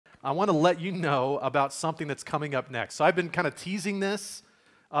I want to let you know about something that's coming up next. So I've been kind of teasing this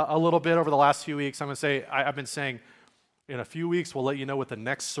a little bit over the last few weeks. I've been saying, in a few weeks, we'll let you know what the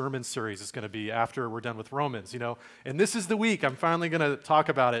next sermon series is going to be after we're done with Romans, And this is the week I'm finally going to talk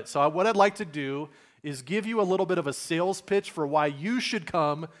about it. So what I'd like to do is give you a little bit of a sales pitch for why you should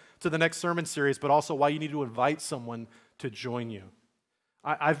come to the next sermon series, but also why you need to invite someone to join you.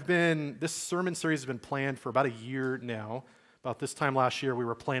 This sermon series has been planned for about a year now. About this time last year, we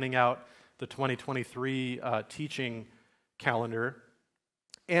were planning out the 2023 teaching calendar.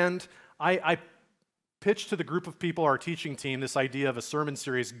 And I pitched to the group of people, our teaching team, this idea of a sermon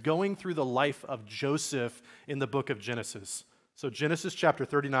series going through the life of Joseph in the book of Genesis. So Genesis chapter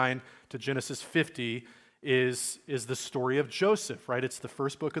 39 to Genesis 50 is the story of Joseph, right? It's the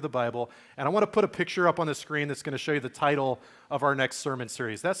first book of the Bible. And I want to put a picture up on the screen that's going to show you the title of our next sermon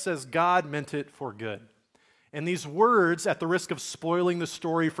series. That says, God meant it for good. And these words, at the risk of spoiling the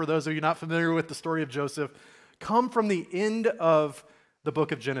story for those of you not familiar with the story of Joseph, come from the end of the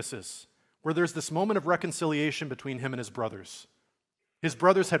book of Genesis, where there's this moment of reconciliation between him and his brothers. His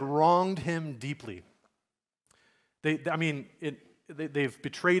brothers had wronged him deeply. They've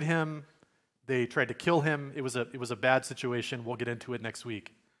betrayed him. They tried to kill him. It was a bad situation. We'll get into it next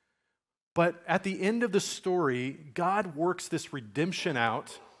week. But at the end of the story, God works this redemption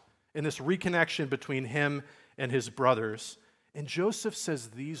out and this reconnection between him and his brothers. And Joseph says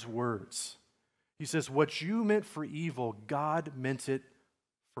these words. He says, "What you meant for evil, God meant it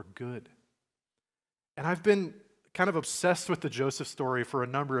for good." And I've been kind of obsessed with the Joseph story for a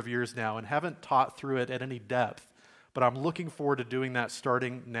number of years now and haven't taught through it at any depth, but I'm looking forward to doing that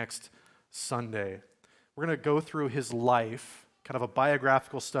starting next Sunday. We're going to go through his life, kind of a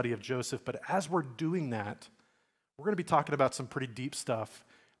biographical study of Joseph, but as we're doing that, we're going to be talking about some pretty deep stuff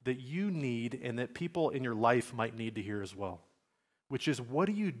that you need and that people in your life might need to hear as well, which is, what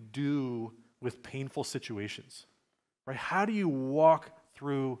do you do with painful situations? Right? How do you walk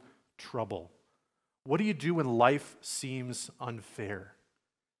through trouble? What do you do when life seems unfair?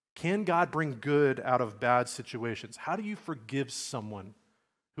 Can God bring good out of bad situations? How do you forgive someone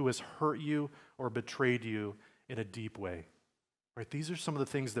who has hurt you or betrayed you in a deep way? Right? These are some of the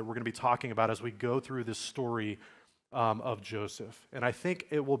things that we're going to be talking about as we go through this story of Joseph. And I think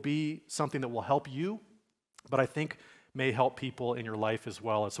it will be something that will help you, but I think may help people in your life as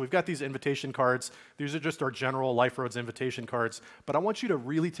well. And so we've got these invitation cards. These are just our general Liferoads invitation cards. But I want you to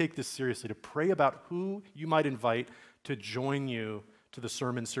really take this seriously, to pray about who you might invite to join you to the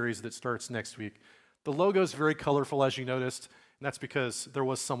sermon series that starts next week. The logo is very colorful, as you noticed, and that's because there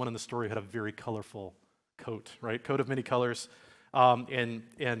was someone in the story who had a very colorful coat, right? Coat of many colors.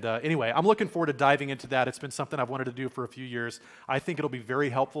 Anyway, I'm looking forward to diving into that. It's been something I've wanted to do for a few years. I think it'll be very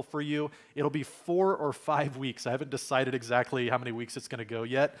helpful for you. It'll be 4 or 5 weeks. I haven't decided exactly how many weeks it's going to go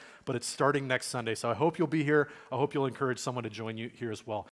yet, but it's starting next Sunday. So I hope you'll be here. I hope you'll encourage someone to join you here as well.